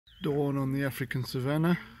dawn on the African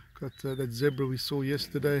savannah. Got that zebra we saw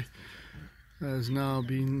yesterday has now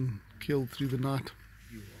been killed through the night.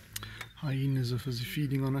 Hyenas are busy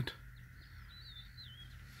feeding on it.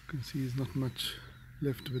 You can see there's not much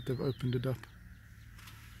left of it. They've opened it up.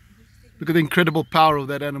 Look at the incredible power of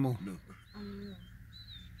that animal. No. I'll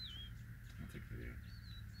take video.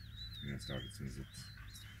 I'm going to start as soon as it's...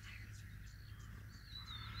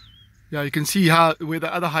 Yeah, you can see how where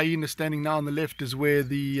the other hyena standing now on the left is where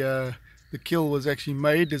the kill was actually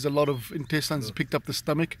made. There's a lot of intestines picked up the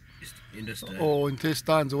stomach or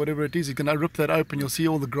intestines or whatever it is. You can rip that open, you'll see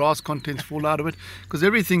all the grass contents fall out of it because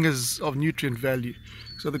everything is of nutrient value.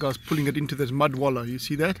 So the guy's pulling it into this mud wallow, you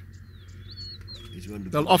see that?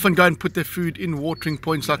 They'll often go and put their food in watering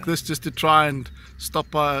points like this just to try and stop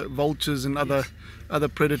vultures and other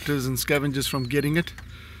predators and scavengers from getting it.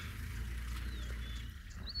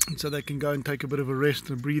 And so they can go and take a bit of a rest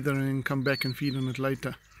and a breather and then come back and feed on it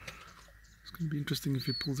later. It's going to be interesting if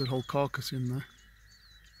he pulls that whole carcass in there.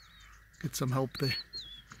 Get some help there.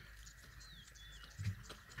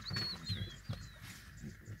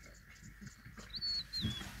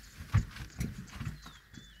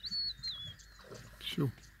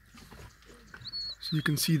 Sure. So you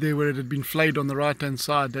can see there where it had been flayed on the right hand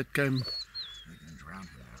side, that came...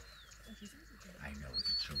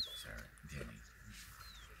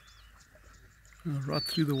 right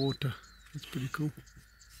through the water. That's pretty cool.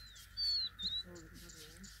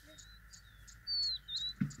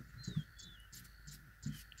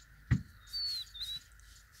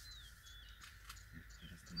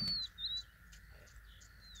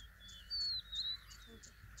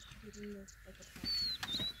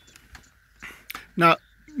 Now,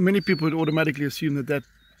 many people would automatically assume that that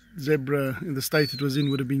zebra in the state it was in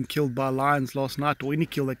would have been killed by lions last night, or any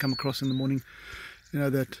kill they come across in the morning. You know,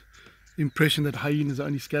 that impression that hyenas are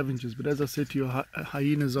only scavengers, but as I said to you,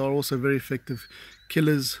 hyenas are also very effective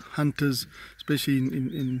killers, hunters, especially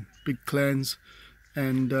in big clans.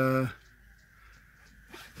 And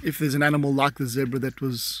if there's an animal like the zebra that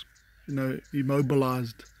was, you know,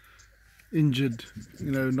 immobilized, injured,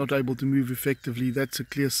 you know, not able to move effectively, that's a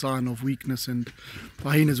clear sign of weakness, and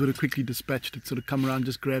hyenas would have quickly dispatched it, sort of come around,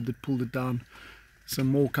 just grabbed it, pulled it down. Some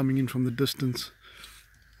more coming in from the distance.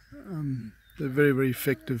 They're very, very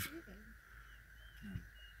effective.